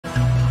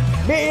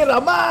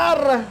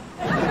Miramar!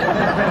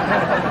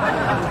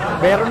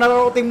 Meron na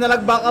raw team na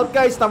nag-back out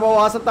guys.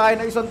 Nabawasan tayo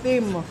ng isang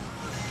team.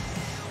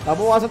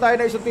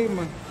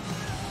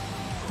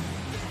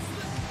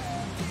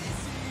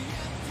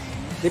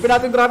 Dipin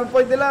natin dropping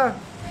point nila.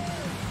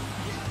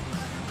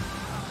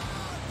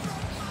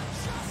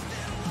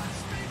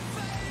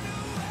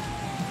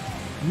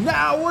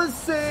 Now we'll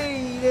say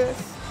yes.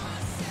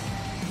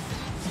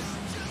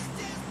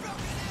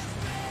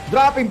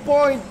 Dropping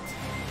point.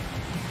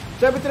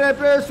 79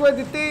 players,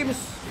 20 teams.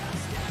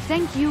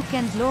 Thank you,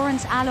 Kent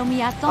Lawrence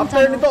Alomia.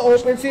 After nito,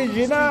 open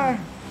CG na.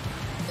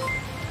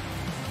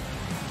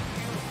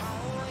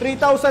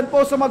 3,000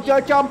 po sa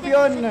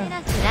magcha-champion.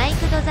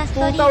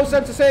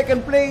 2,000 sa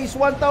second place,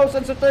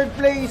 1,000 sa third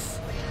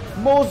place.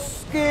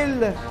 Most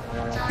skill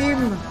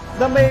team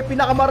na may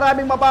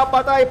pinakamaraming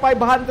mapapatay,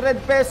 500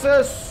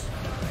 pesos.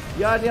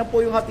 Yan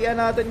po yung hatian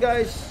natin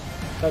guys.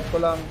 Tag ko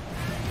lang.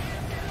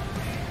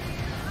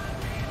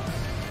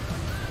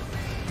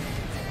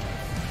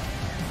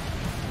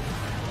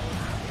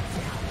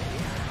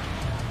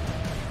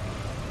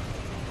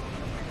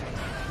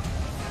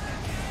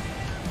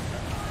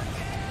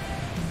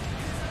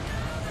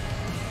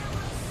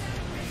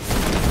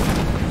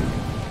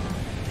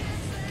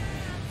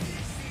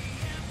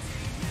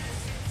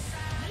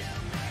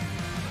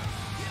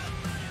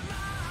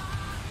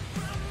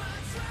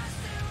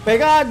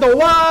 Pegado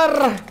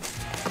War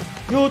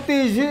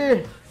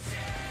UTG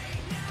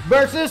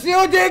versus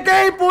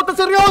UJK. Puta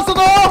seryoso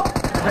to.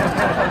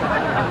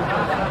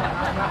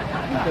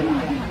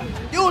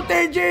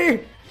 UTG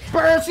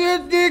versus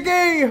UJK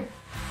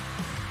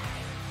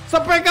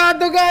sa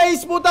pegado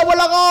guys. Puta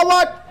walang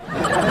awat.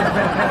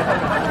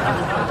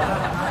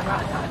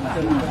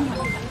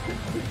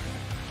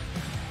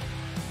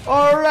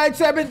 Alright,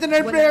 79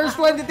 players,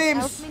 20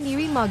 teams.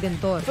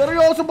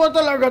 Seryoso ba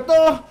talaga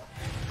to?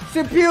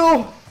 Si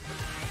Pew,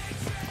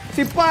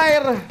 si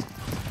Pyre,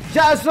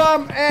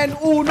 Jasam, and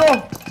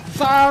Uno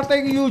sa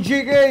ating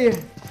UGK.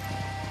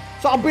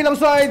 Sa kabilang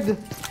side,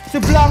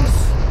 si Blanks,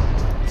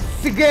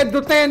 si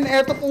Gedo 10.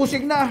 Eto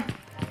pushing na.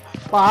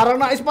 Parang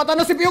naispatan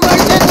na si Pew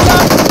guys.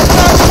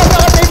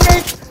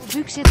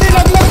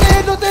 Nilaglang ni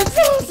Gedo 10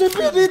 sa si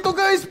Pew dito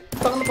guys.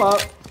 Taka na pa.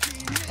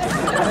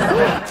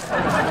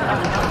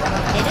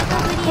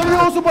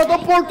 Seryoso ba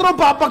ito? Poltron,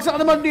 papagsak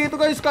naman dito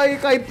guys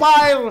kay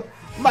Pyre.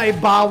 May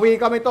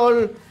bawi kami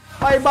tol.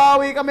 May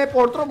bawi kami.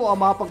 Portro mo,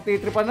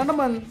 mapagtitripan na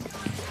naman.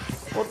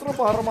 Portro,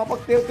 para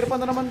mapagtitripan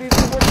na naman dito.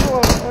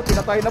 Portro,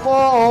 pinatay na po.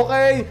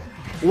 Okay.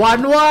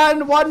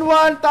 1-1.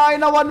 1-1. Tayo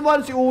na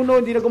 1-1. Si Uno,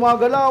 hindi na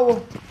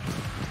gumagalaw.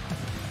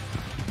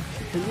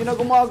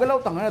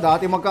 Tanga na,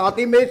 dati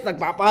magkaka-teammates.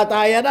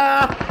 Nagpapatayan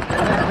na.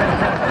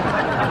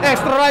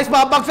 Extra rice,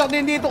 babagsak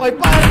din dito kay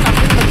Pyre.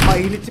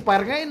 Nagpainit si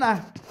Pyre ngayon ah.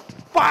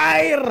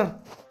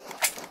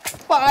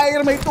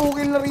 Pyre, may 2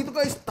 kill na rito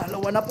guys.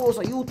 Dalawa na po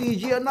sa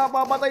UTG. Ang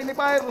napapatay ni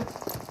Pyre.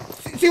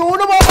 Si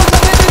Uno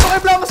mapagpatay dito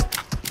kay Blanks.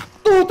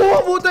 Tuto,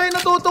 butay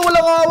na tuto.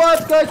 Walang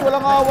awat guys,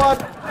 walang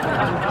awat.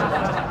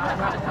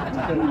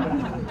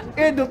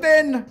 Edo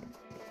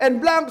 10 and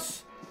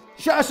Blanks,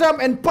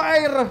 Shazam and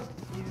Pyre.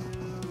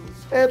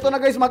 Eto na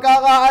guys,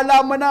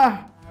 magkakaalaman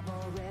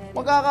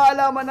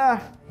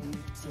na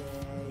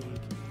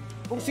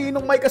kung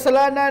sinong may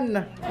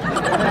kasalanan.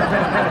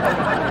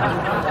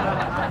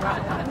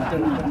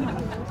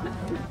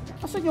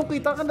 Asan yung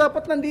kita? Kan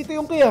dapat nandito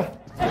yung kaya.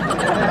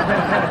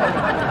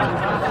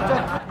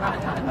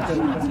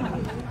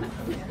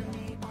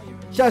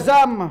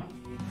 Shazam,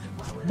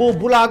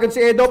 bubulagan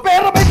si Edo.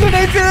 Pero may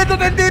grenade si Edo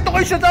dito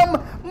kay Shazam.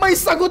 May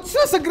sagot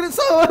siya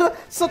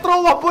sa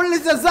throwable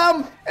ni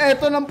Shazam.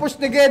 Eto ng push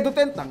ni Gedo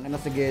 10. Tangin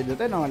na si Gedo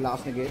 10. Ang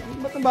lakas ni Gedo.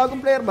 Ba't ang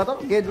bagong player ba ito?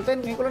 Gedo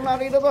 10. Ngayon ko lang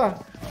nakita ba?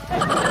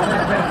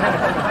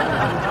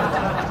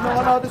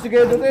 Naka natin si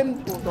Gedo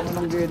 10. Putang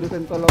ng Gedo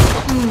 10 talaga.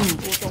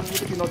 Putang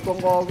ito. Kinotong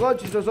ko agad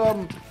si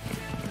Shazam.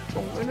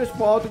 Tangin,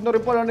 spotted na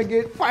rin pala ni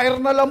Gedo. Fire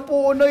na lang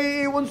po.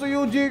 Naiiwan sa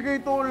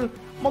UGK tol.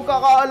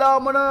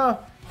 Magkakaalaman na.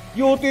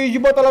 UTG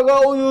ba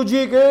talaga o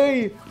UGK?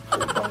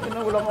 Tangin na,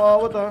 walang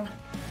awat ha.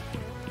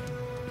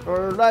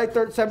 Alright,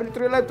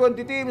 73 live,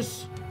 20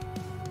 teams.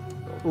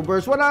 2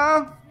 versus 1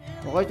 ha.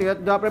 Okay,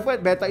 tingnan po.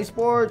 Beta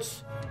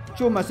Esports,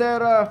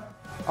 Chumacera,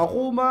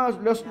 Akuma,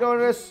 Los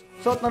Leones,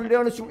 South ng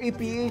Leones, yung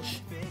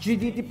APH,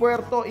 GDT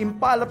Puerto,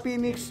 Impala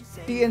Phoenix,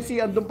 TNC,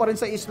 andun pa rin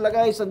sa isla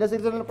guys. Andun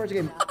sila na first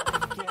game.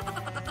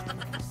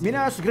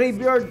 Minas,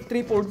 Graveyard,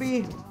 Triple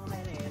B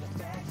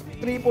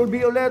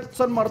ulit,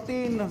 San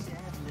Martin,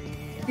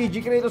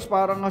 PG Kratos,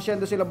 parang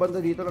hasyenda sila banda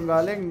dito lang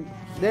galing.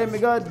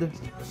 Demigod,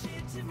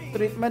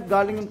 Treatment,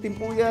 galing yung Team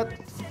Puyat,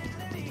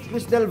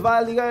 Chris Del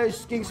Valle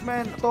guys,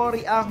 Kingsman,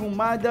 Tori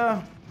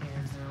Ahumada,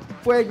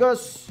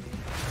 Fuegos,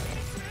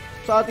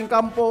 sa ating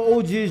kampo,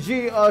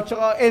 OGG, at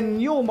saka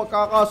NU,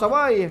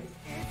 magkakasabay.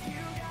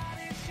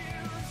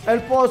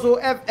 El Poso,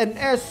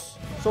 FNS,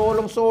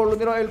 solong-solo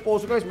nila El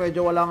Poso guys,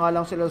 medyo wala nga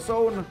lang sila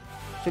zone.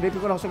 Silipin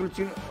ko lang sa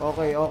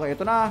okay,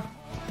 ito na,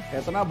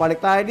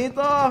 balik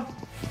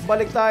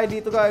tayo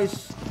dito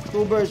guys.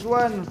 2 versus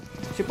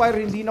 1, si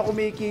Pyre hindi na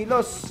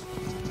kumikilos.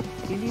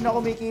 Hindi na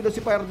kumikilos si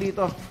Fire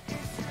dito.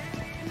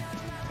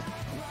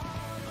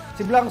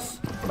 Si Blanks,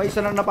 may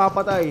isa lang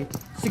napapatay.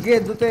 Si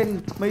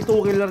Gedoten, may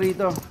 2 kill na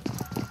rito.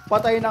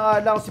 Patay na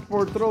nga lang si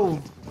Portro.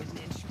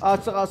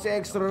 At saka si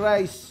Extra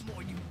Rice.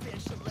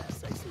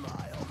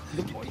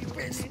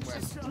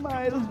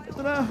 Smile.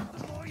 Ito na.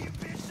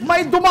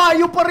 May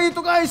dumayo pa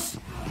rito, guys.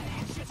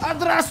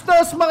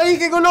 Adrastos,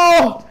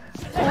 makikigulo.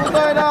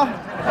 Putay na.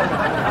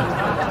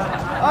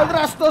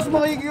 Adrastos,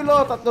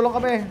 makikigulo. 3 lang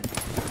kami.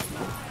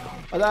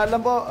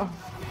 Alam po.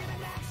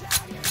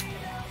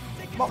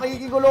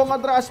 Makikigulo ang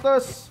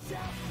Adrastos.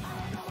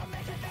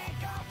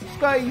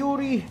 Sky,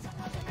 Yuri,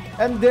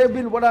 and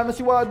Devil. Wala na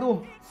si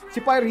Wado.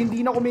 Si Fire,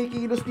 hindi na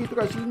kumikilos dito,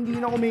 guys. Hindi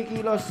na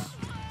kumikilos.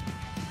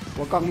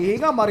 Huwag kang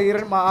hihinga.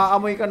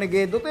 Maaamoy ka ni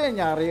Gedoten.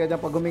 Nyari ka dyan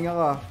pag huminga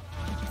ka.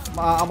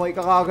 Maaamoy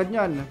ka kagad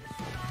yan.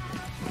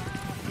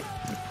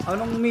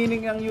 Anong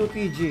meaning ng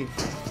UTG?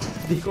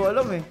 Hindi ko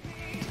alam eh.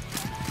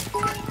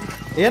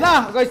 Ayan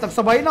na, guys.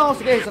 Nagsabay na.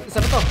 Sige, isa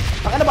na to.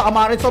 Taka na ba?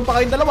 Amaritson pa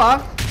kayong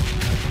dalawa.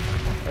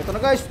 Ito na,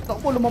 guys. Ako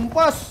po,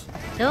 lumampas.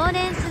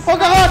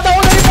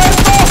 Pagkakataon na ni Fire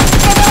to!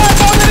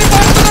 Pagkakataon na ni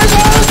Fire to, guys!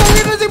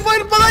 Tawin na si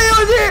Fire pa kayo,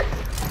 G!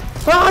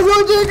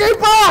 Kaka-UGK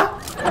pa!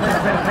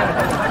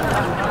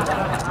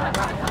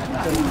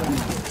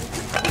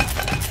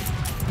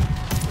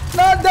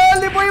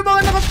 Nadali po yung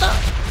mga nakata...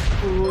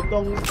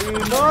 Putang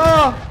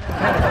ina!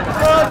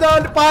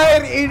 Nadali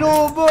Fire!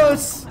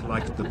 Inubos!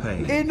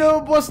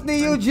 Inubos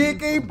ni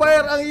UGK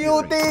Fire ang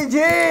UTG!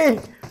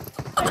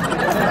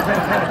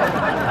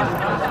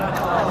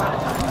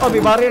 Oh, may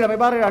baril.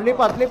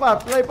 Lipat.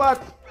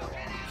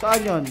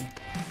 Saan yun?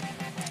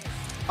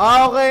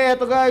 Okay,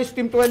 eto guys,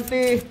 Team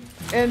 20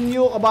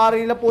 NU,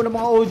 kabaril na po ng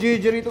mga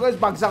OGG rito guys.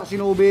 Bagsak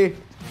sinubi.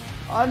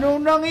 Anong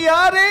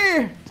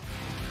nangyari?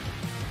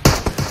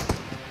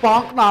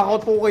 Punk,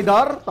 knockout po kay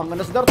Dar. Tanggal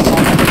na si Dar.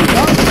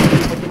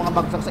 Yung mga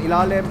bagsak sa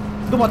ilalim.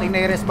 Dumating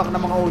na i-rest back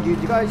ng mga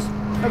OGG guys.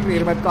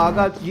 Nagre-revive ka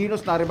agad.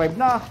 Genos na-revive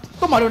na.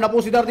 Tumalo na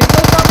po si Dar dito.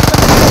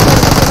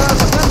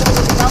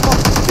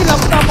 Sila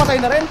napatay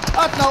na rin.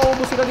 At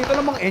nauubos sila dito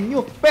ng mga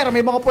NU. Pero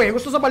may mga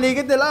puegos sa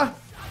paligid nila.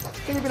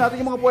 Silipin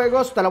natin yung mga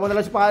puegos. Dalawa na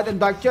lang si Pahat and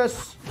Dark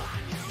Chest.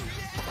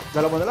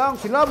 Dalawa na lang.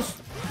 Si Labs.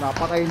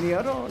 Napatay ni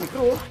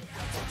Crew.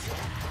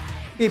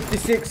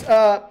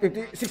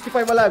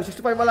 65 alive.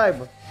 65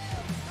 alive.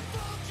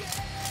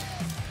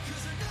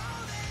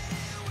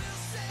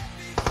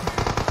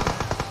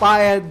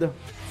 Pahed.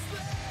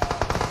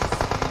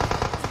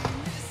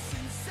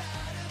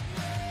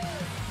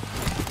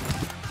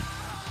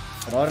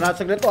 Panoorin natin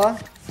saglit to ha.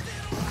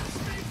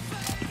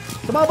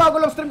 Sa mga bago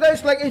lang stream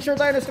guys, like and share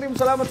tayo na stream.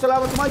 Salamat. Sa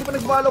mga pa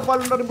nag-follow,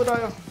 follow na rin po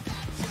tayo.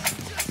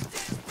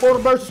 4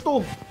 versus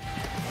 2.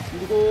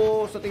 Hindi ko,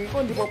 sa tingin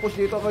ko, hindi ko push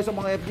dito guys sa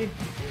mga FG.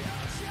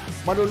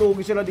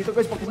 Malulugi sila dito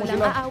guys pag push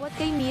sila. Walang aawat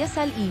kay Mia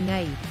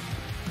Salingay.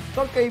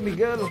 Saan kay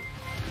Miguel?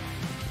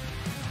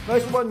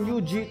 Nice one,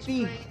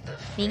 UGT.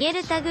 Miguel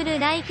Taguru,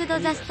 like do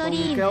the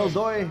stream. Miguel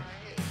Doy.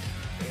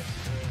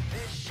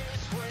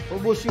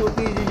 Ubus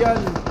UTG dyan.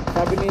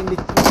 Sabi ni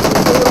Nick.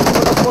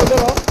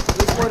 Spoiler oh.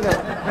 Spoiler.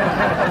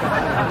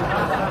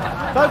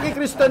 Saan kay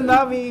Kristen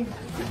Nami.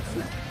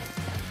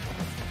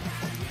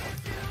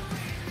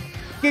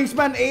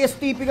 Kingsman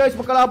ASTP guys,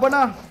 magkalaban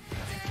na.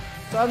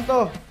 Saan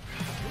to?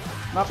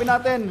 Mapin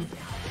natin.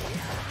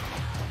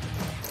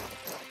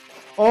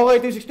 Okay,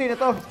 Team 16,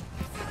 ito.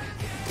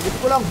 Dito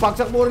ko lang,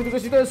 bagsak mo rin dito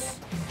si Des.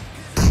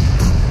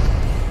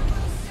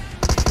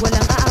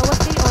 Walang aawat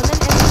kay Onan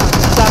and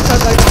Saksan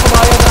guys,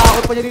 kumayan,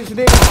 nakakot pa niya dito si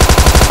Ding.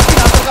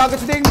 Pinatag agad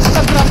si Ding,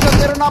 nag-grab ka,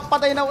 pero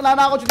napatay na,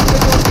 nanakot si Ding.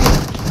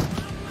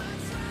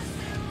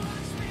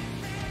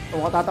 Ito,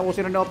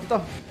 makatatapusin na na-off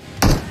ito.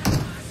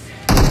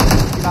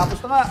 Pinapos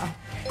na nga.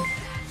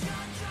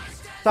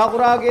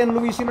 Sakuragi and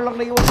Luisi na lang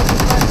naiwan sa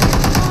Kingsman.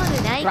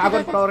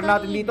 Dragon, panoorin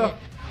natin dito.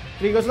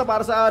 Trigos na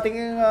para sa ating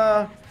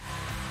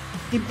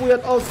Team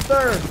Puyat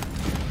All-Star.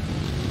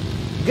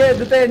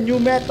 Gedoten,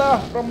 new meta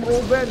from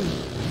Ruben.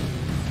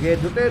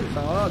 Gedoten,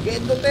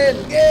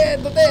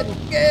 Gedoten.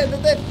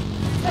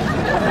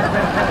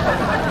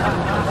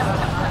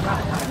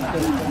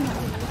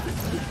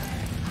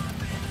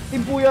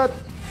 Team Puyat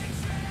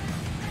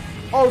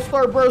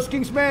All-Star vs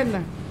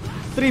Kingsman.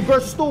 3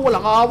 vs 2,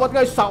 walang awat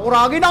guys.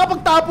 Sakuragi,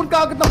 nakapagtapon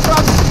ka agad ng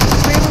frag.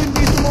 Pero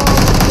hindi sumawag.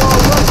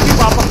 Hindi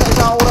papagsa sa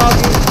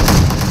Sakuragi.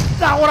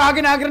 Sakuragi,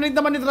 nag-grenade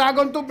naman ni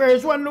Dragon 2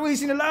 vs 1.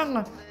 Luisi na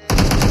lang.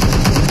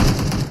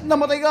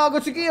 Namatay ka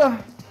agad si Kia.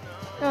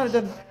 Yan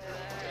dyan.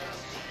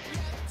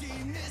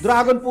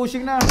 Dragon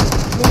pushing na.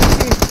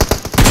 Luisi.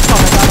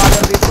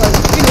 Pagkakagalan dito guys.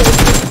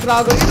 Inuunti si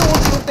Dragon.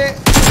 Inuunti.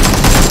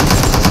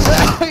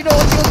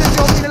 Inuunti si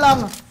Opti na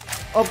lang.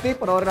 Opti,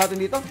 panoorin natin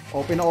dito.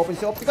 Open na open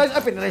si Opti guys.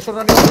 Ay, pinaressure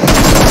na ni Opti.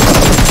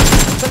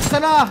 Saksa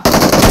na.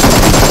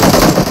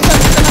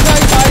 Saksa na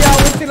guys.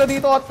 Ayawin sila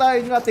dito at tayo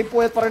nga. Team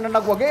Puyat pa rin na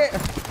nagwagi.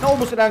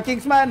 Naubos sila ng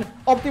Kingsman.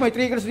 Opti, may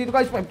 3 kills dito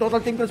guys. 5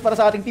 total team kills para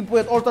sa ating Team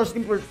Puyat All-Stars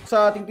team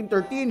sa ating Team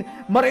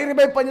 13.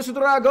 Marirevive pa niya si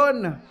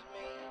Dragon.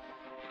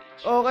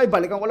 Okay,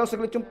 balikan ko lang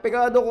saglit yung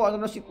pegado ko. Ano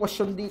na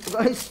sitwasyon dito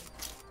guys.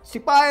 Si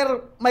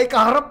Fire may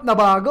kaharap na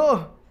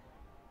bago.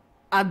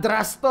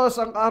 Adrastos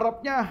ang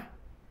kaharap niya.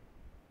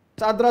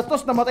 Sa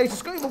Adrastos, namatay si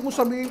Sky. Huwag mo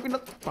sabihin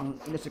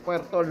Tangina si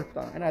Puertol.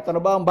 Ito na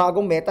ba ang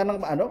bagong meta ng,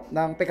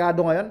 ng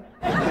pekado ngayon?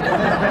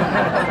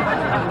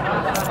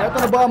 Ito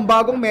na ba ang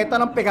bagong meta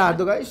ng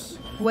pekado, guys?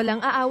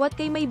 Walang aawat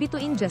kay may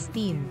bituin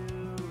Justin.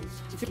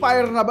 Si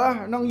Fire na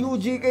ba? Ng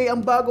UGK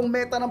ang bagong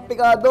meta ng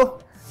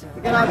pekado.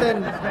 Tingnan natin.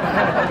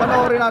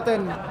 Panoorin natin.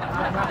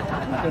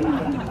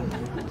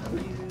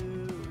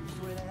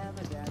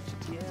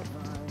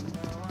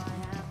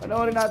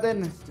 Panoorin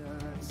natin.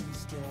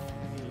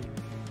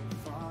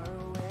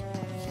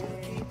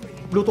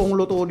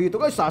 Lutong-luto dito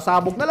guys.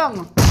 Sasabog na lang.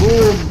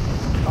 Boom.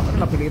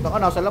 Napilitan ka.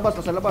 Nasa labas.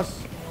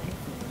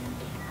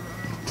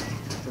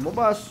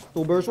 Lumabas.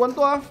 2 versus 1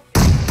 to ah.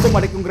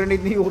 Bumalik yung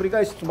grenade ni Yuri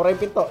guys. Sumara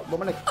yung pinto.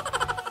 Bumalik.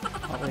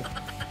 Okay.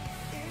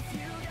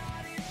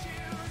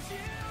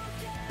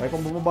 May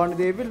pang bumaba ni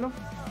Devil, no?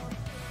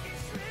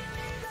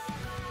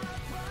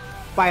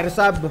 Fire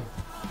sub.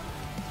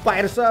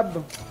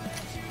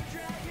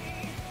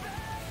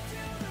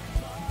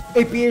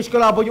 APH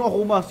kalaban yung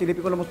Akuma. Silipin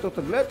ko lang mas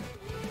taglit.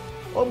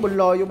 Oh,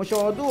 malayo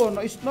masyado.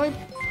 Na-snipe.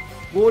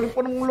 Goling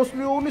pa ng Los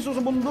Leones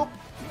sa bundok.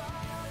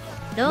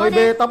 May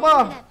beta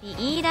pa.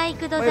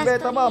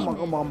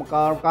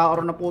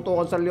 Magkakaroon na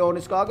putukan sa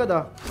Leones kaagad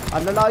ah.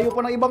 Ang lalayo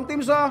pa ng ibang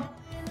teams ah.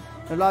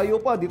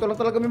 Nalayo pa. Dito lang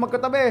talaga may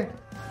magkatabi.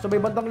 Sa may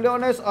bandang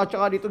Leones at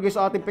saka dito guys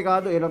sa ating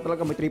pekado. Yan lang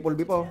talaga may triple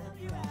B pa.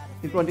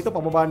 Yung 22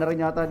 pababa na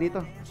rin yata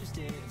dito.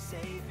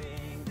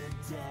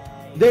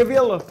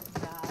 Devil.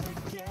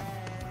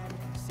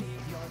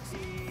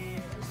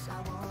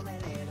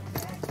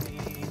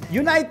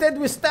 United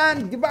we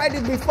stand,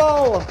 divided we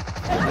fall.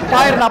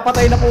 Fire,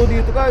 napatay na po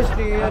dito guys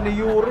ni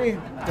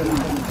Yuri.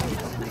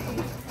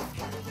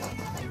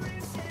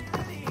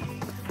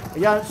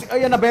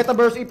 Ayan na beta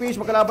versus EPH.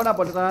 Magkalaban na.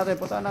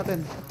 Puntahan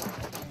natin.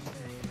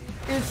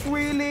 It's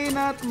really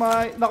not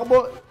my... Naku po.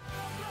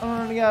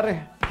 Ano nangyari?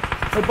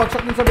 May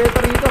bagsak din sa beta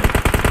rito.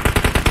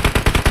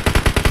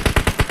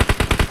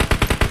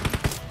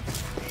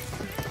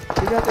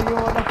 Hindi natin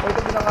yung ano. Ito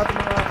din ang ating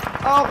mga...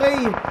 Okay.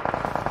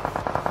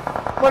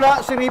 Wala.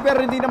 Si Reaper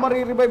hindi na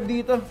marirevive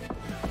dito.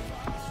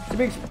 Si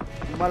Biggs.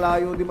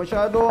 Malayo di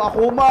masyado.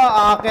 Akuma.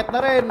 Aakit na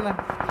rin.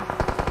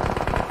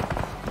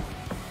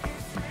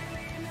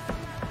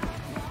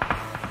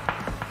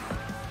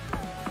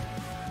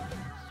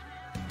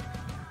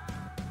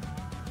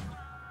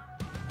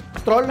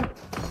 Stroll.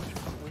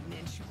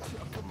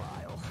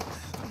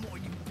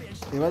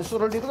 Diba,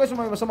 stroll dito guys,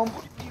 may masamang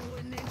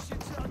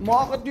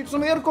makakit dito sa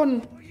may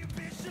aircon.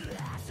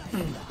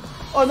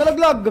 Oh,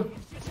 nalaglag.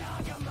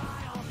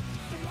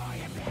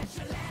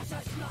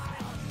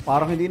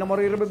 Parang hindi na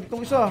marirevive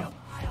itong isa.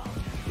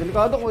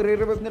 Delikado kung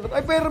i-revive nila.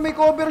 Ay, pero may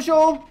cover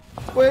show.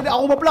 Pwede,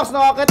 ako ma-flux,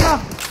 nakakit na.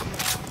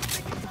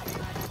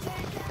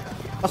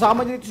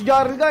 Kasama dito si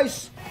Jarrell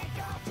guys.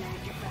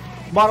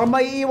 Parang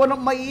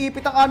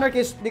maiipit ang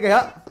anarchist. Di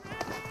kaya?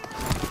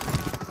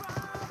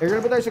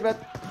 Airgun ba tayo secret?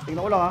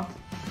 Tingnan ko lang ha.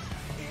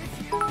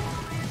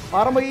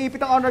 Para maiipit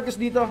ang anarchist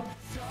dito.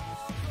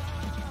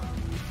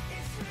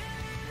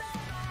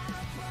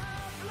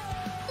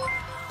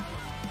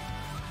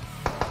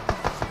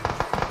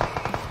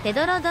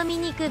 Pedro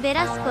Dominic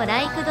Velasco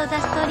liked the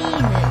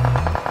stream.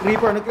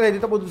 Reaper, nag-credit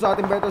po dun sa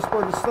ating Beto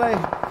Sports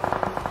Style.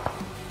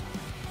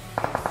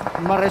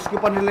 Ma-rescue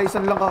pa nila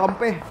isa nilang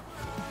kakampi.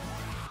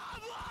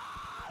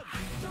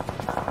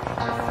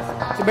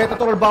 Si Beto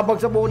Torol babag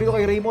sa buo dito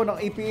kay Raymond ng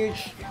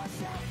APH.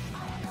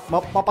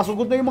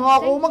 Mapapasugod na yung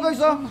mga Akuma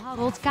guys ha.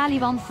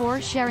 Caliban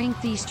for sharing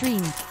the stream.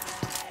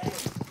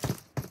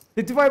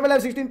 55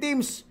 alive, 16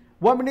 teams.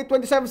 1 minute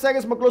 27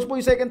 seconds. Mag-close po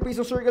yung second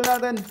piece of circle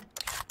natin.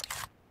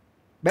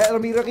 Better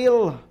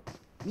miracle.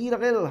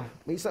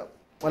 May isa.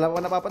 Wala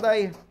pa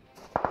napapatay.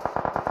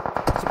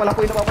 Isa pala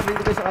po yung napapatay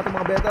dito guys sa ating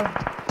mga beta.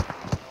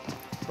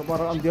 So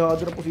parang ang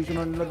dihado na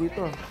position nila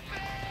dito.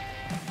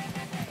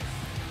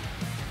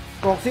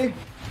 Proxy.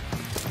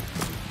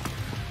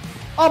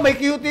 Ah, may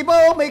cutie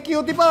pa oh. May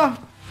cutie pa.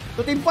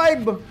 To team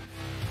 5.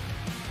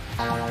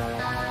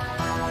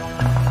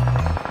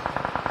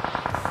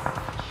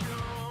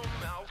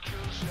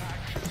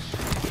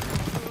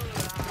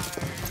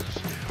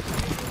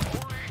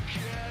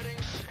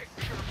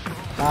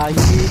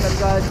 Tahimikan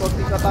guys,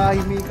 konting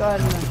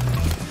katahimikan.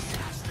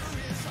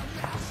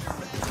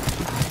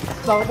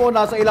 Saka po,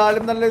 nasa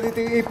ilalim na nila dito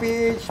yung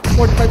EPH.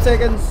 45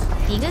 seconds.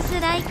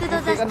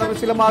 Teka na rin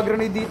sila mga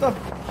grenade dito.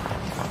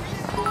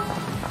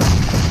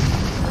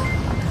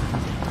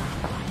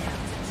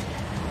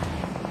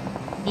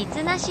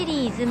 Itsuna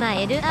series ma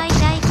LI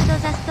liked the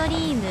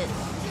stream.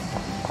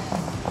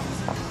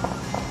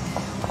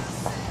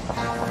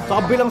 Sa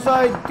kabilang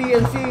side,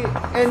 TNC.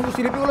 And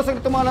silipin ko lang sa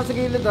tumalan sa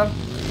gilid ha.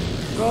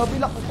 Grabe,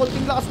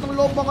 konting lakas ng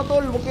loob mga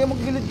tol. Huwag kayo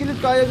maggilid-gilid,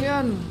 kaya nyo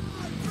yan.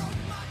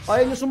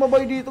 Kaya nyo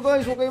sumabay dito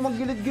guys, huwag kayo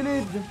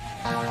maggilid-gilid.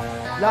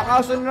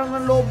 Lakasan lang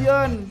ng loob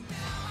yan.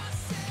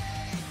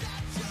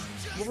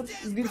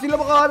 Hindi sila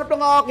makahanap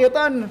ng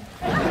aakyatan.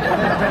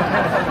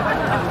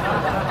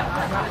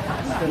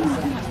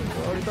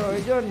 Sorry tayo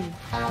dyan.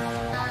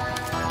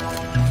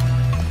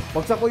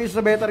 Bagsak ko yung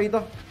sa beta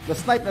rito.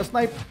 Na-snipe,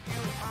 na-snipe.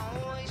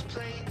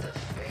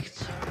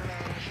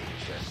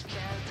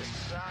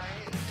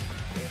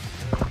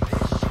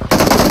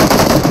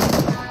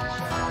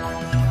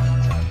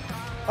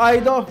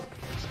 Aido.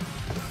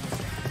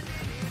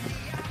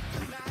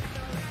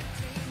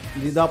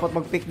 Hindi dapat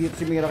mag-pick dito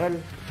si Miracle.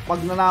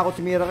 Pag nanakot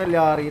si Miracle,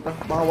 yari ito.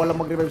 Baka walang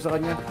mag-revive sa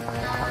kanya.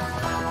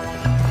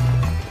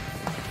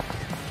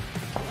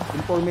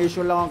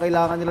 Information lang ang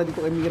kailangan nila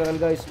dito kay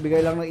Miracle, guys. Bigay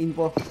lang ng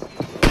info.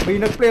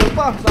 May nag-flare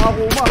pa sa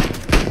Akuma.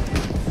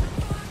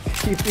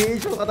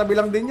 CPH, so katabi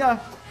lang din niya.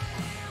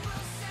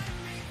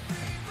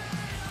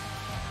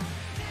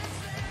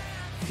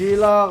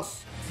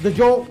 Chillax. The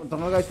joke. Ito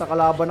nga, guys,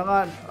 nakalaban na nga.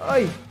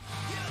 Ay!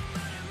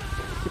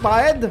 Si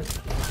Paed.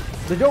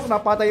 The joke,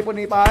 napatay po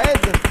ni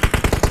Paed.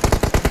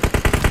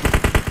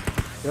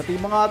 Ito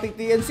yung mga ating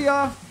TNC,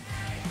 ha.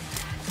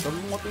 Sabi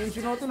mga TNC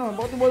natin, ha.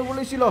 Bakit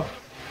wala sila?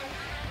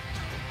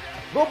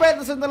 Go back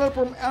to Sentinel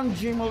from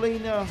MG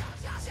Molina.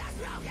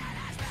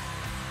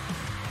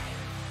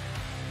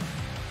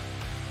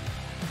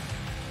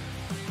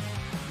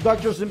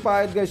 Dodgers and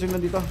Paed, guys, yung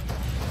nandito.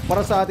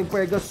 Para sa ating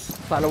Pegas.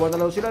 Salawan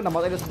na lang sila.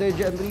 Namatay na si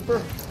DJ and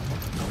Reaper.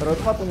 Pero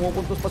ito nga,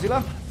 pumupuntos pa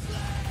sila.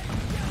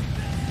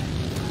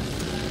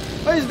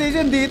 Ay, si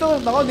DJ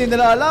dito. Naku, hindi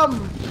nila alam.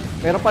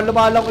 Pero pang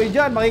lumalangoy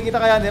dyan. Makikita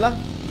kaya nila?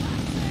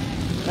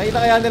 Nakita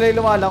kaya nila yung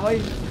lumalangoy?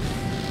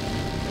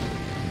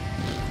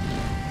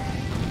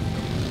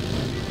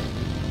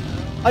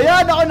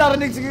 Ayan, ako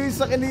narinig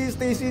sa ni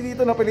Stacy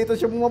dito. Napilitan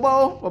siya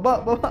bumaba, oh.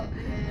 Baba.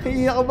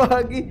 Hiya ka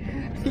bahagi.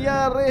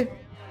 Hiyari.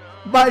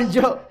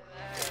 Banjo.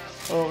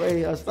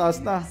 Okay, as-taas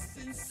na.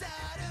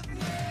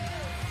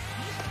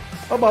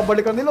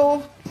 Babalikan nila, oh.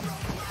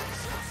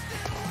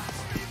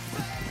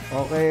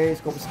 Okay,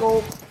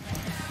 scope.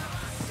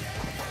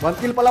 1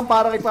 kill pa lang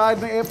para kay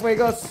Paed ng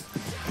F-Vegas.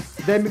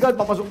 Demigod,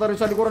 papasok na rin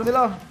sa likuran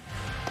nila.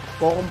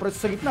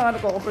 Kukompress sa gitna.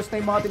 Nagkukompress na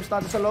yung mga teams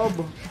natin sa loob.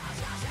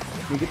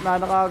 Di gitna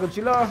na kagad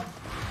sila.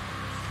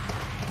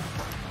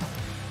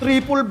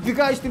 Triple B,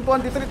 guys, Team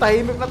 23.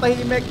 Tahimik na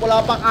tahimik.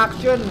 Wala pang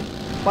action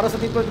para sa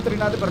Team 23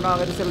 natin. Pero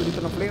nakakita sila dito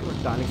ng flare.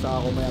 Danik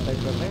sa ako may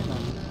type na yun, ha.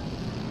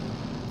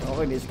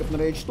 Okay, niskap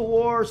na H2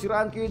 War, si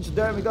Rankage,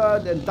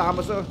 Demigod, and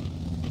Tamaso.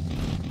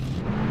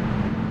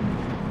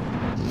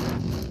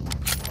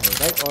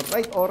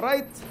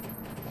 Alright.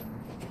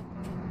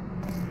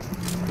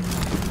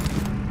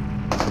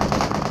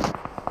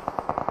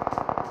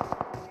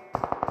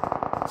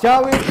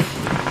 Shawit.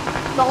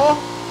 Nako.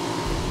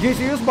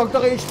 GCUs,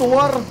 bagta kay H2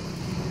 War.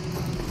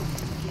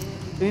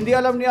 Hindi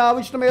alam ni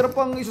Awich na mayroon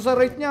pang isa sa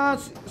rate niya,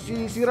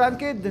 si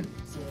Ranked.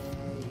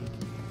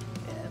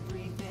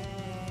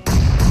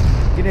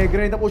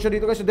 Ginegrind na po siya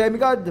dito guys sa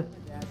Demigod.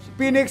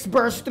 Phoenix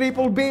burst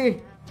triple B.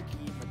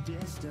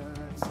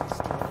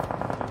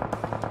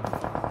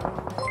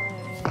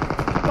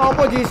 Ako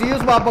po,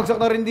 GCUs,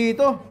 babagsak na rin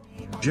dito.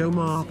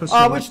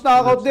 Awich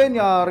knockout din.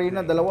 Yari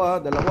na,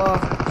 dalawa.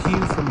 Q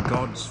from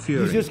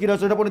Godsfury. GCUs,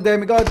 kinasar na po ni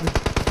Demigod.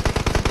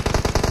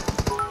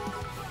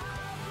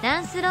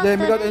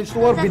 Demigod and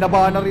Stuart,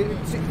 binaba na rin.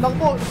 Naku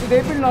po, si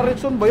Devil,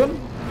 na-red zone ba yun?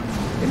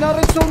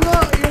 Na-red zone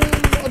na,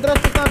 yung address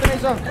pick natin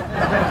isa.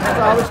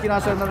 Sa Awich,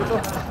 kinasar na rito.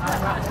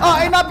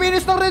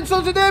 Na-finish ng red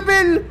zone si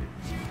Devil!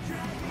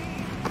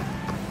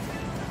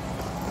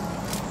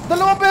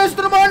 Dalawang beses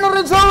na naman ng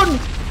red zone!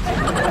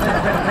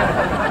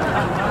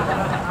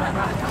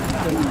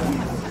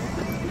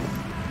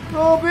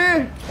 Grabe!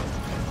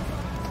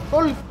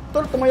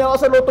 Tol, tumaya ka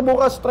sa loto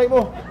bukas. Try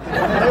mo.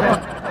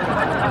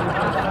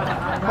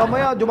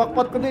 Mamaya,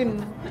 jumakpat ko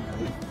din.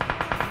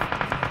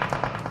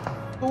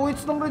 2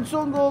 hits ng red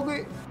zone,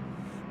 gogi.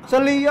 Sa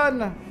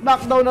Lian,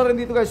 knockdown na rin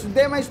dito guys.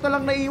 Demise na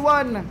lang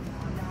naiwan.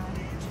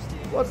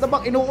 What the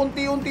fuck,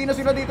 inuunti-unti na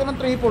sila dito ng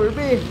triple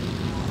B.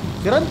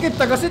 Si Rankid,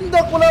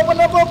 taga-sindak, wala pa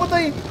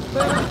napapatay.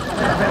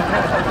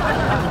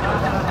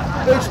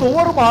 H2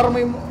 War, parang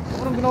may...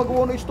 Anong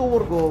ginagawa ng H2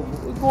 War?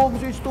 Gogo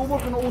si H2 War,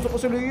 kinausap pa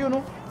sila yun,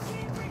 no?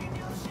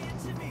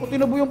 O,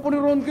 tinabuyan po ni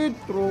Rankid.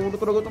 Pero wala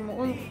talaga ito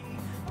mo. Ay,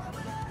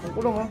 ang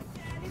kulong, ha?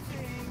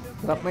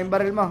 Drop mo yung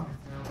baril mo.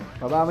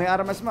 Baba mo yung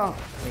armas mo.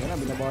 Ayun na,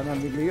 binabawa na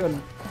ang bigli yun.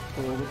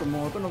 Gusto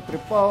mo ito,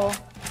 nag-trip pa, oh.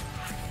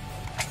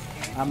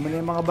 Amin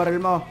na yung mga baril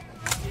mo.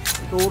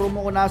 Turo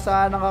mo kung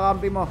nasaan ang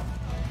kakampi mo.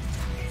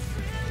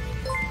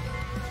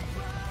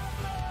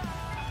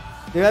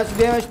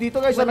 Damage dito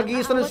guys,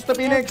 nag-iisa na sa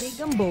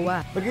Phoenix.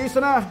 Nag-iisa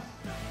na.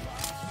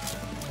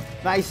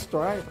 Nice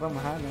try from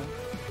Hana.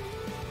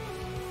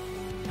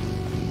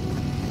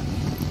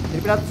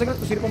 Hindi natin saglit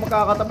kung sino pong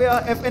magkakatabi,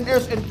 ha.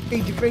 FNS and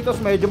TG Kratos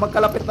medyo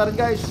magkalapit na rin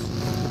guys.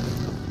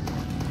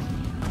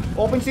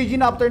 Open CG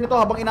na after nito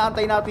habang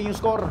inaantay natin yung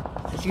score.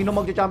 So, sino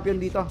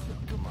magcha-champion dito?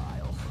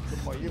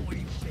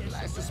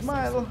 Nice to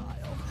smile.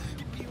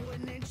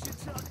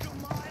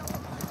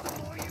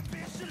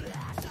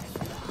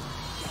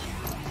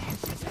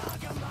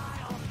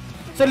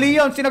 Sa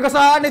Leon,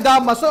 sinagasaan ni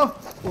Damas, oh.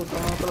 Puta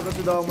nga talaga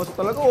si Damas.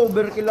 Talaga,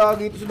 overkill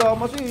lagi ito si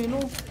Damas, eh, no?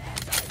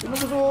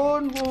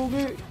 Sinagasaan,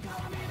 gogi.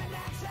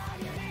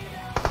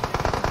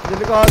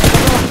 Delikado na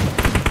to.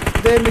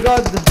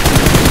 Demigod.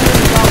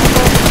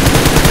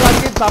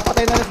 Ranked,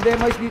 napatay na si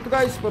Demise dito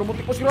guys. Pero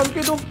muntik po si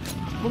Ranked oh.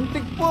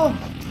 Muntik po.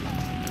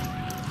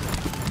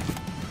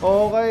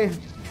 Okay.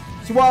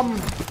 Si Wam,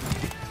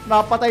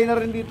 napatay na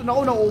rin dito.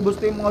 Naku, naubos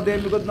na yung mga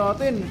demigod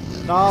natin.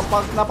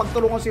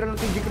 Napagtulungan sila ng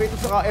TG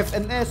Kratos saka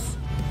FNS.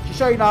 Si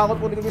Shai, nakakot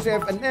po dito si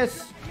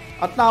FNS.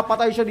 At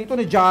napatay siya dito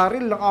ni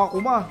Jaril ng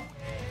Akuma.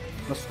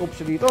 Na-scope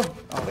siya dito.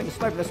 Okay,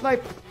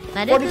 na-snipe.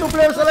 42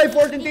 players alive,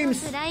 14 teams.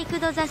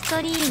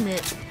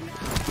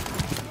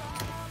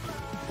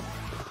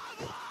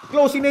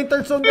 Closing na yung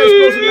third zone guys,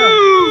 closing na.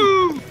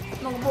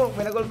 Naku po,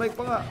 may nag-all mic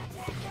pa nga.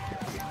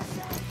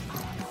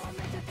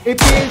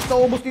 APH,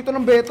 naubos dito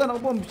ng beta. Naku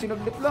po,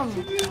 sinaglit lang.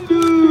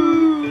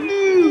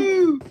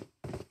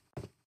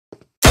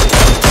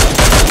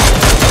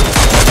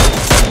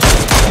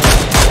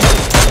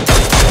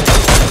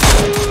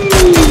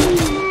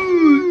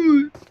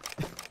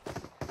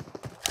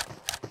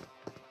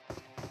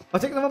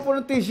 Check naman po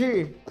ng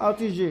TG.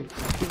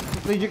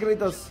 TG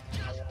Kratos.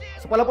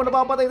 So pala po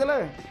napapatay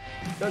nila eh.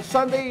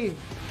 Sunday.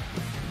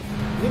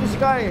 Yun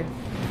si Sky.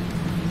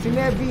 Si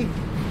Nevi.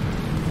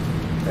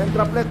 And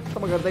Droplet.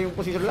 Ito maganda yung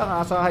position lang.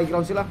 Nasa high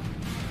ground sila.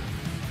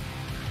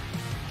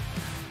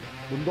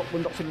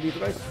 Bundok sila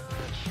dito guys.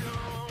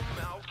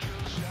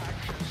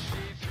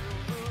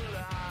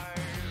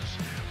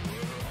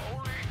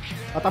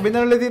 At tabi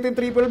na nila dito yung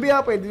triple B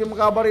ha. Pwede yung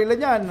magkabarilan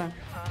yan.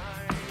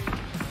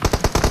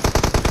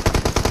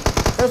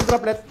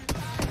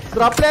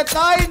 Droplet!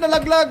 Ay!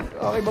 Nalaglag!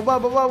 Okay,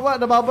 baba.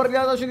 Nababaril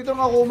yata siya dito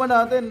ng Akuma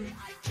natin.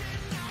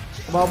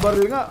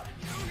 Nababaril nga.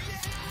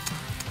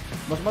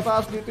 Mas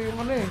mataas dito yung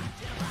ano eh.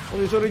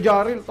 Position ni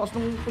Jaril. Taas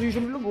ng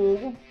position nila.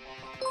 Gogo.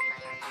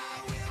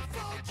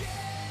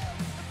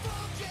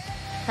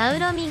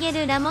 Paulo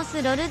Miguel Ramos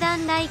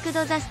Roldan like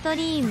the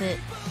stream.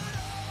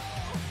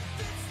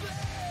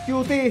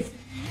 Cutie!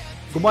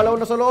 Gumalaw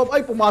na sa loob.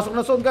 Ay, pumasok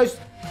na zone guys.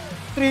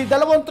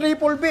 Dalawang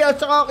triple B at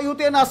saka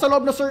QT nasa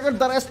loob na circle.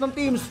 The rest ng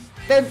teams,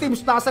 10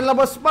 teams nasa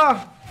labas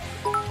pa.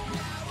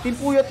 Team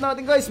puyat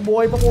natin guys.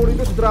 Buhay pa po rin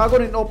si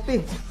Dragon and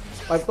Opti.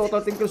 5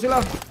 total team kills sila.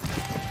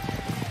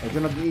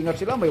 Medyo nag-iingat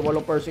sila. May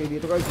 8 per se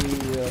dito guys.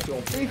 Si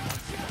Opti,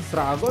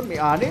 Dragon,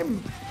 may 6.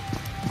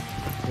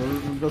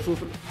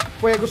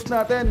 Puegos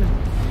natin.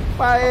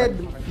 Paed,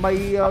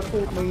 may 2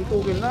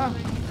 kill na.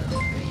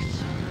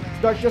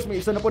 Darkness, may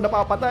isa na po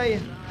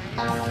napapatay.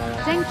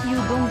 Thank you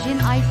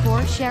Bongjin I for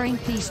sharing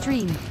the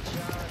stream.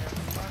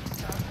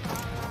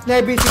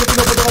 Nevi, sino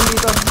pinuputukan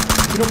dito?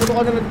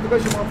 Pinuputukan nila dito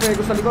guys yung mga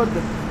pego sa likod.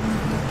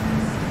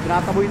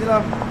 Tinataboy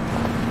nila.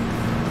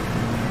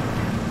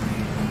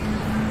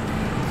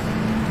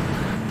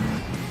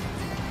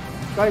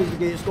 Guys,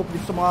 sige-scope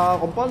dito sa mga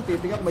compound.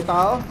 Titingnan kung may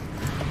tao.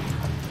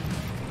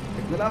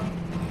 Check nila.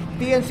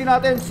 TNC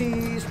natin,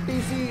 si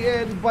Stacy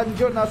and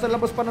Banjo nasa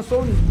labas pa ng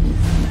zone.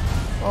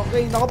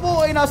 Okay, naku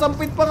po, ay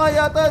nasampid pa nga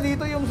yata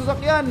dito yung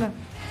sasakyan.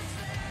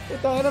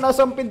 Ito na,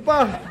 nasampid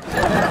pa.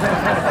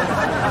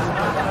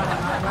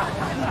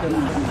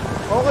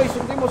 Okay,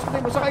 sundin mo,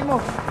 sakay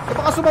mo. Eh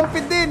baka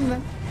sumampid din.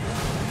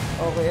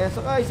 Okay,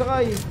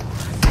 sakay.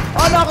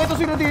 Ah, nakita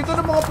sila dito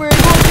ng mga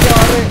pwego.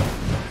 Yari.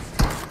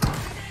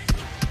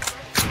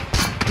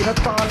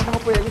 Kinatpakan ng mga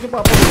pwego si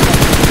Papa.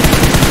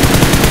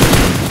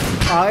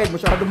 Kahit,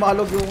 masyado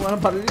malog yung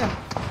baril niya.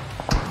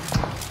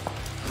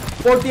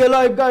 40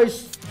 alive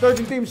guys.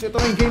 13 teams, ito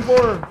na yung game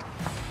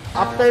 4.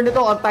 After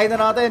nito, antay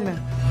na natin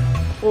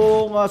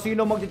kung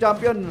sino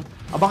magcha-champion.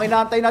 Abang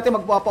inaantay natin,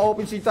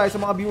 magpapa-open seat tayo sa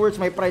mga viewers.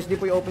 May price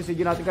din po yung open seat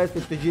natin guys,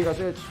 50G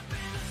kasi.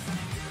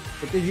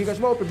 50G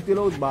kasi mo, 50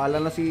 load. Bahala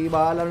na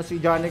si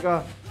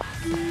Janika.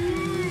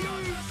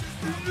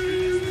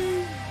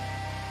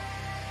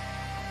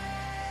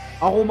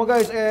 Akuma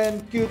guys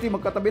and QT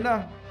magkatabi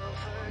na.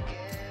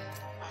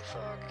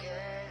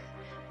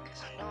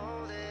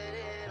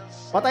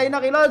 Patay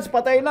na Kilods,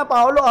 patay na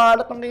Paolo,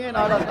 alat ng tingin,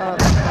 alat.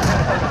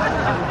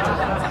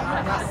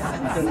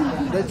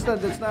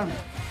 That's na.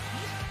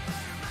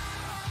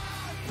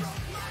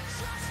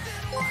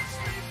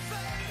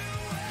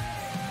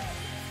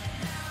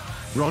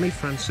 Ronnie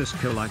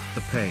Francisco liked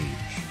the page.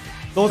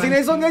 Dosing na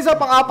yung zone guys,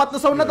 pang-apat na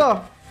zone na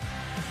to.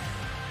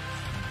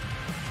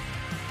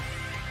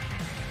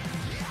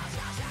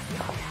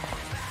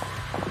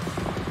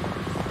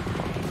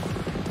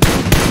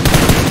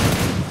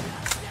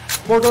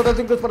 Four total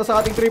team kills para sa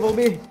ating triple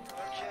B.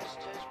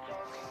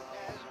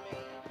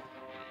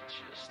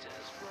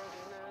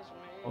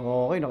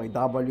 Okay,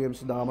 naki-WM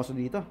si Damaso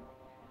dito.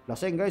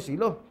 Laseng guys,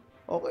 silo.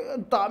 Okay,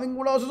 ang daming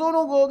mula sa zone.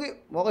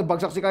 Okay,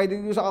 bagsak si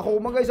Kaiden dito sa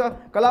Akuma guys ha.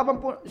 Kalaban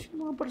po,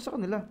 sino mga para sa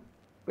kanila?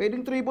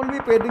 Pwedeng triple B,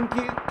 pwedeng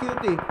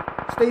QT.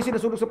 Stacy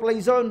nasunog sa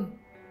play zone.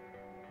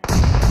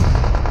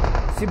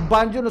 Si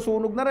Banjo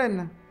nasunog na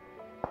rin.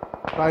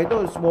 Kaya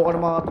ito, smoke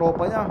ng mga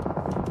tropa niya.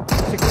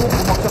 Si Q,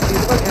 bumagsak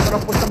dito guys. Ito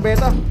ng push ng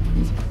beta.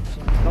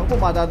 Naku po,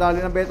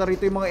 madadali ng beta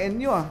rito yung mga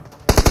NU ah.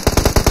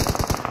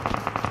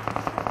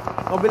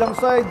 Kabilang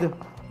side.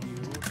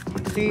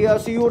 Si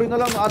Yuri na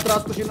lang,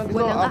 atras to siya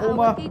nandito.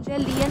 Akuma.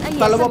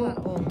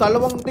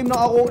 Dalawang team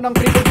ng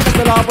triple team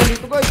naglalaban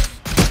dito guys.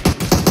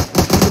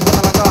 Ano ba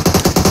talaga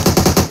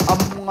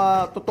ang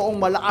mga totoong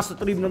malakas na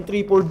team ng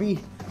Triple B.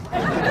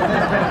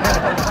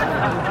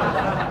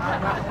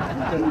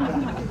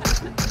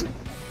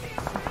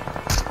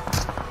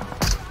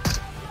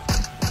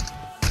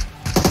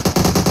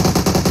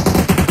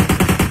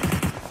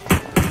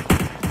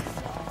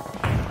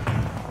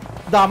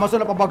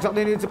 Damaso na pabagsak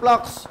din si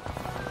Plax.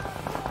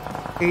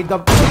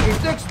 A-dub to,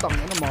 A-6.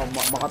 Tangin na,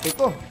 makati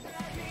to.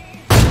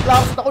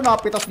 Plax, ako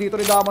napitas dito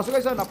ni Damaso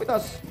guys ha,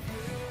 napitas.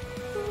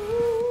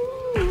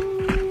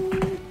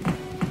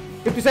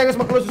 50 seconds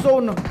mag-close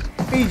zone.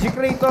 PG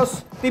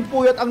Kratos, Team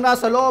Puyat ang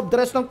nasa loob. The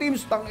rest ng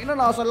teams, tangin na,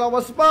 nasa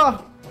lawas pa.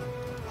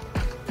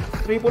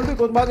 Triple B,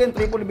 kung bagay,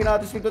 Triple B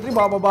natin Victor 3,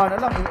 bababa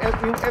na lang.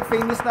 Yung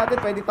F-Famous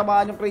natin, pwede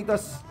tamaan yung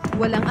Kratos.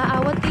 Walang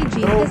aawat kay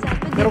Jin.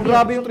 Pero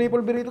grabe yung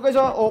Triple B rito guys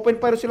ha. Open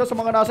fire sila sa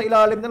mga nasa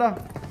ilalim nila.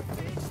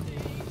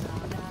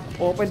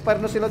 Open fire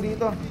na sila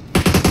dito.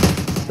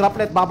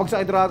 Droplet, babagsak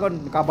ay Dragon.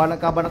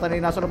 Kabanatan na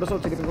yung nasa loob na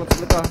zone. Silipin ko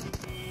sila ha.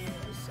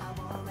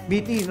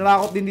 BT,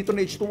 narakot din dito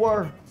na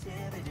H2R.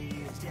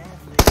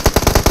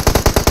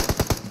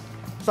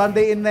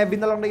 Sunday in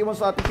Nevin na lang naiwan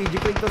sa ating PG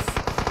Kratos.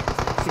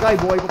 Si Kai,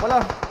 buhay pa pala.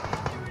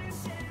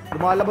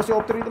 Lumalabas si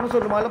Opter dito na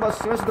zone. Lumalabas.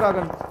 Si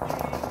Dragon.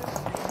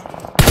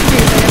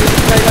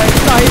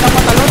 Dahil na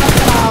matalon at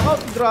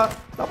nakakaw.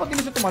 Dapat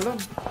hindi siya tumalon.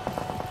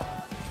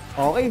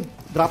 Okay.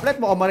 Droplet,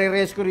 mukhang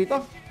marirescue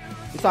rito.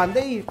 Si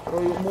Sunday.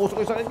 Pero yung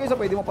umusok yung sakit guys,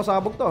 pwede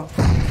mapasabog to.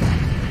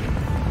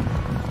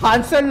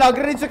 Hansel,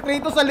 lagi rin si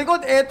Kratos sa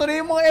likod. Eto na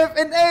yung mga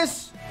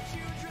FNS.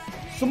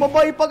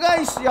 Sumabay pa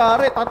guys.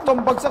 Yari, 3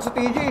 bagsak sa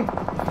TG.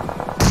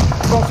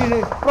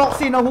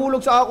 Proxy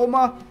nahulog sa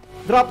Akuma.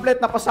 Droplet,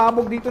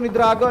 napasabog dito ni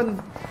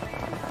Dragon.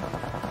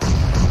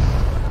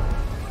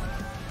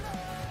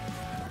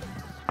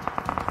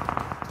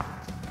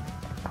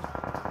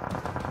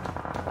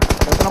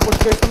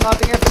 Guys, ng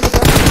ating FNS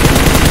ha.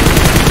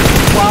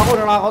 Ako,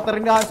 nanakaw na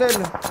rin ni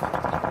Hansel.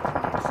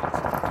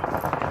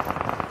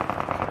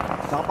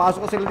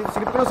 Nakapasok ko sila dito.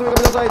 Silip ko na sa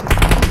kabilang side.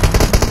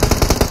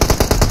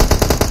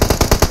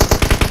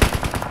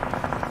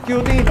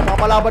 Cutie,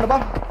 napapalaban na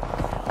ba?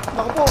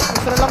 Naku po,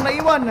 isa na lang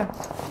naiwan.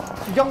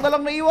 Si Jang na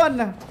lang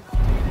naiwan.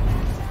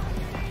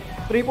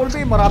 Triple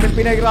B, maraming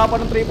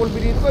pinahirapan ng Triple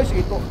B dito guys.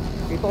 Ito,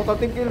 total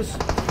team kills.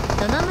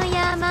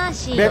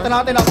 Beta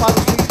natin,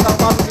 nakapasok si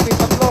team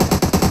tatlo.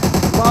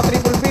 Mga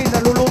Triple B,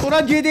 naluluto na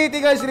GDT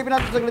guys. Silipin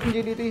natin saglit ng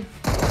GDT.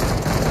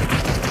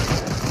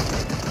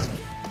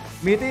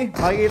 Miti,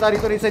 makikita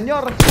dito ni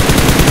Senyor.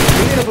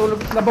 Miti,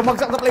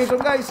 nabamagsak na play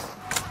zone guys.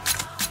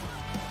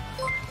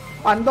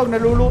 Pandog,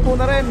 naluluto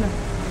na rin.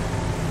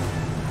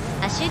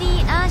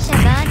 Ashuri Asha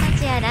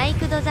Banatia like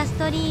the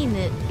stream.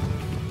 21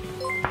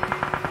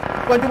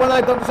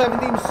 live down to 7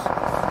 teams.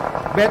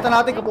 Beta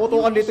natin,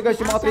 kaputukan dito guys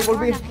yung mga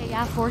Triple B.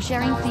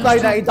 Tayo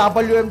na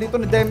IWM dito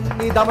ni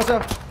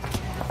Damasa.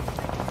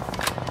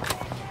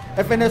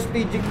 FNS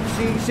PG,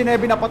 si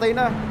Nevi napatay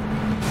na.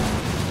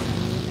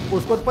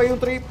 Puskot pa yung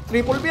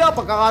Triple B ha.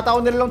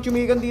 Pagkakataon nila lang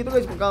chumigan dito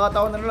guys.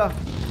 Pagkakataon na nila.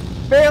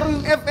 Pero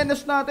yung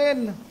FNS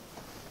natin,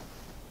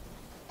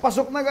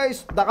 pasok na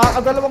guys.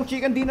 Nakakadalawang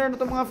chicken dinner na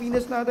itong mga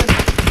Venus natin.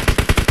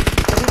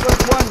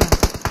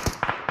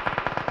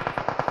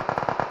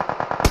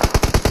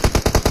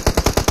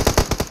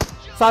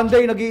 3.1.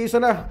 Sunday, nag-iisa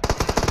na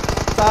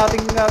sa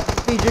ating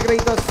TG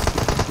Kratos.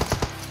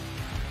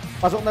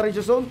 Pasok na rin sa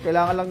zone.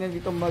 Kailangan lang yan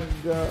dito mag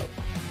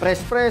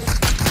press.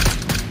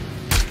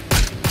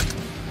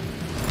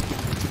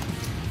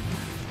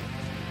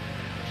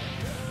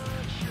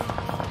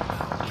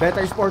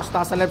 Better Sports,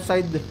 nasa left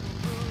side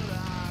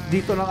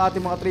dito ng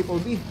ating mga Triple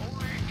B.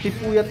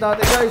 Tipuyat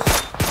natin guys.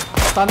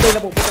 Sunday,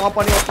 napuputo ka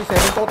pa ni Opti.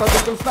 7 total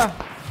kills na.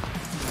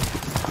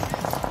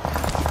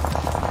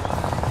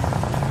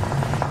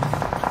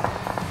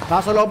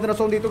 Nasa loob na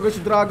zone dito guys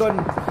si Dragon.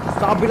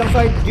 Sa kabilang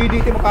side,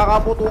 GDT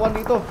makakaputukan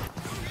dito.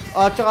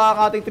 At saka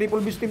ang ating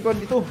Triple B team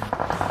 22.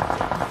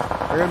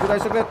 Ayan po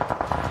tayo saglit.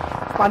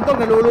 Pantog,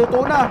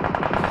 naluluto na.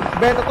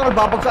 Beta Troll,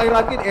 babagsak ay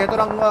Radkid. Ito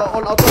ng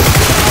all-out roll.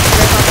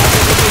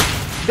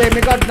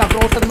 Demigod,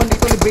 nag-rosa naman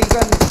dito ni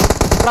Bacon.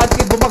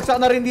 Radkid, bumagsak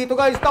na rin dito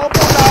guys. Tao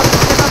po, lahat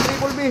ng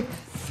Triple B.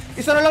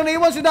 Isa na lang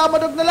naiwan, si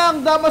Damadog na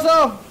lang.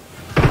 Damaso.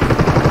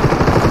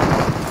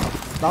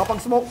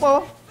 Nakapag-smoke pa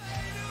oh.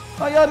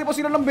 Ayari pa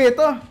sila ng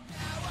beta.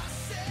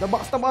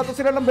 Nabakstamato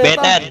sila ng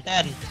beta.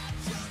 Betan.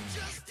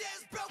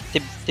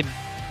 Tib.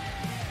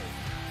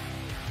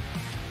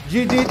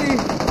 GDT.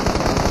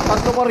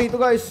 Tatlo pa rito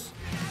guys.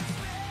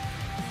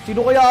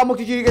 Sino kaya ang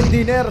mag-chicken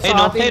dinner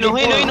sa ating dito?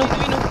 Ayun.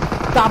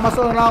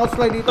 Damaso na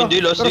nakakot-slide dito.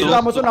 Pero si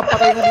Damaso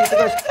napatay na dito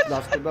guys.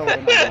 Last to daw.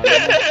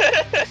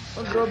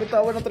 Ang grabe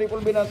tawa ng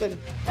Triple B natin.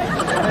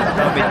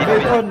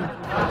 Beton.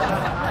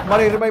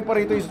 Marirevive pa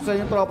rito isa sa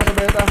inyong tropa na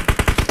beta.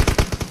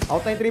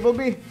 Out na yung Triple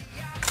B.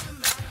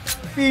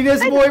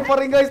 Venus boy pa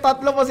rin guys.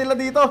 Tatlo pa sila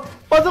dito.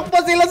 Pasok pa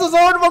sila sa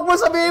zone. Wag mo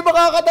sabihin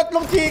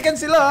makakatatlong chicken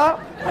sila ha.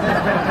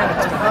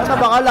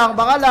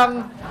 Baka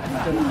lang.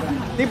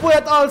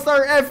 Tipuyat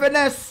All-Star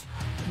FNS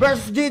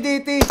versus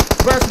GDT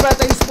versus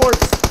Beta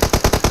Esports.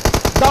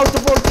 Down to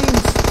 4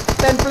 teams.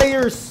 10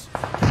 players.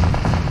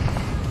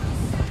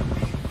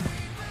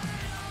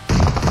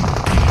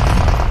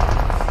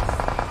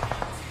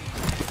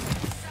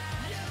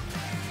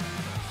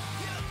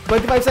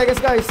 25 seconds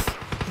guys.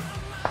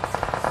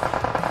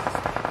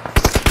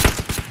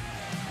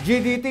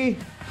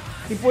 GDT.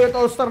 Team Puyat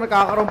All-Star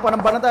nakakaroon pa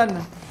ng banatan.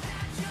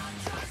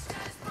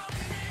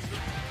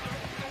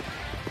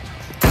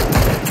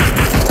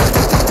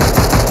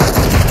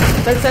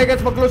 Ten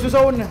seconds mag-close yung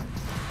zone.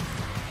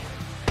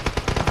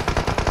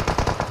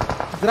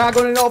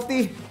 Dragon and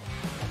Opti.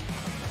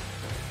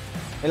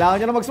 Kailangan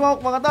nyo na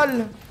mag-smoke mga tol.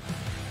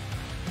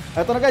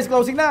 Eto na guys,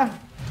 closing na.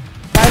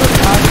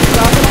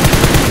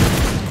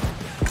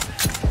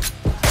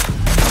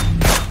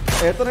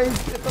 Ito na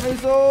yung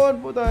zone.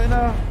 Puta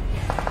na.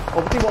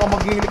 Opti mukhang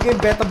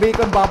magiligin. Beta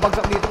Bacon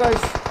babagsak dito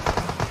guys.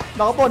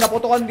 Naka po,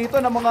 naputukan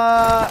dito ng mga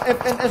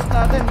FNS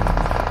natin.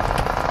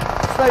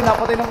 Style,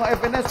 napatay ng mga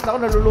FNS. Naka,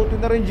 naluluto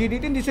na rin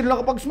GDT. Hindi sila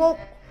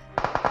nakapag-smoke.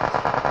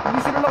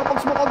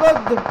 Agad.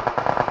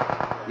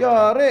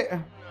 Yari.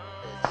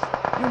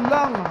 Yun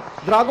lang.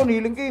 Dragon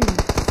healing game.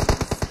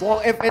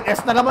 Mukhang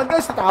FNS na naman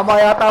guys.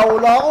 Tama yata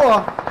hula ako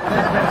ah.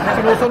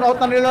 Sinusunout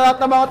na nila lahat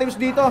ng mga teams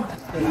dito.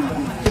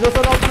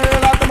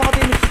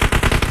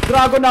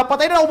 Dragon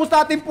napatay na. Ubus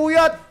natin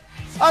Puyat.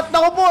 At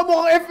naku po,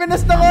 mukhang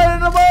FNS na nga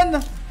naman.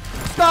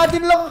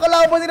 Stadin lang ang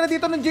kalaban nila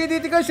dito ng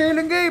JDT guys.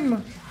 Healing game.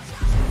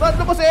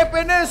 Tatlo pa sa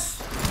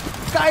FNS.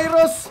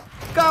 Kairos,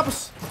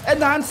 Caps, and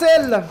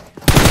Hansel.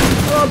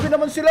 Grabe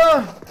naman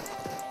sila.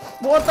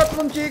 Mukhang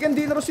tatlong chicken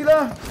dinner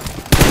sila.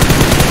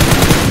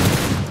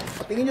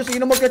 Tingin nyo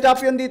sino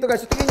magka-champion dito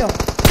guys. Tingin nyo.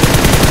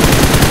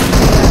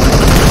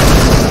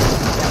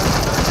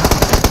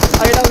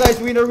 Ayun lang guys,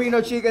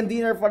 winner chicken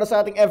dinner para sa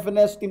ating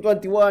FNS Team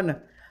 21.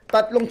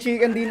 Tatlong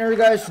chicken dinner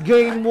guys.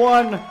 Game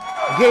 1,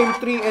 Game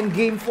 3, and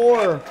Game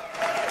 4.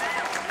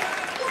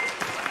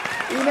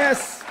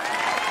 Ines.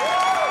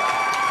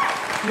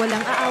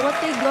 Walang aawat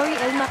kay Glory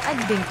Elmac at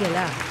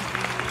Dinkela.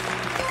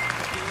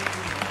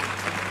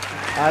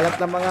 Alat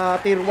ng mga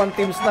tier 1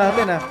 teams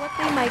natin ha. Aawat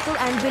kay Michael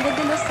Angelo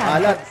de los Santos.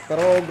 Alat,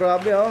 pero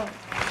grabe oh.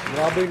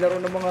 Grabe yung laro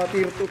ng mga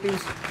tier 2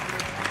 teams.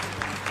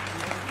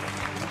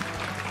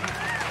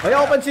 Kaya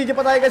open CG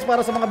pa tayo guys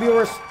para sa mga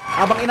viewers.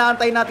 Habang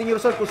inaantay natin yung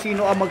result kung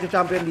sino ang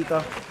magcha-champion dito.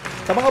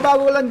 Sa mga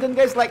bago lang dyan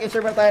guys, like and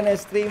share na tayo na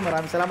stream.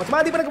 Maraming salamat. Sa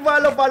mga di pa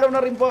nag-follow, follow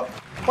na rin po.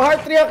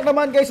 Pa-heart react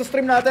naman guys sa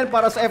stream natin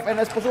para sa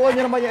FNS. Pusuan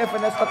nyo naman yung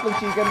FNS, tatlong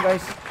chicken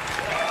guys.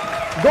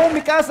 Go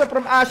Mikasa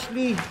from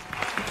Ashley.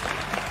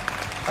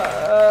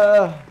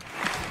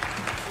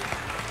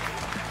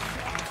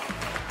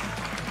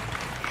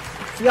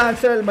 Si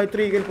Hansel may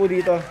 3 kill po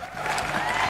dito.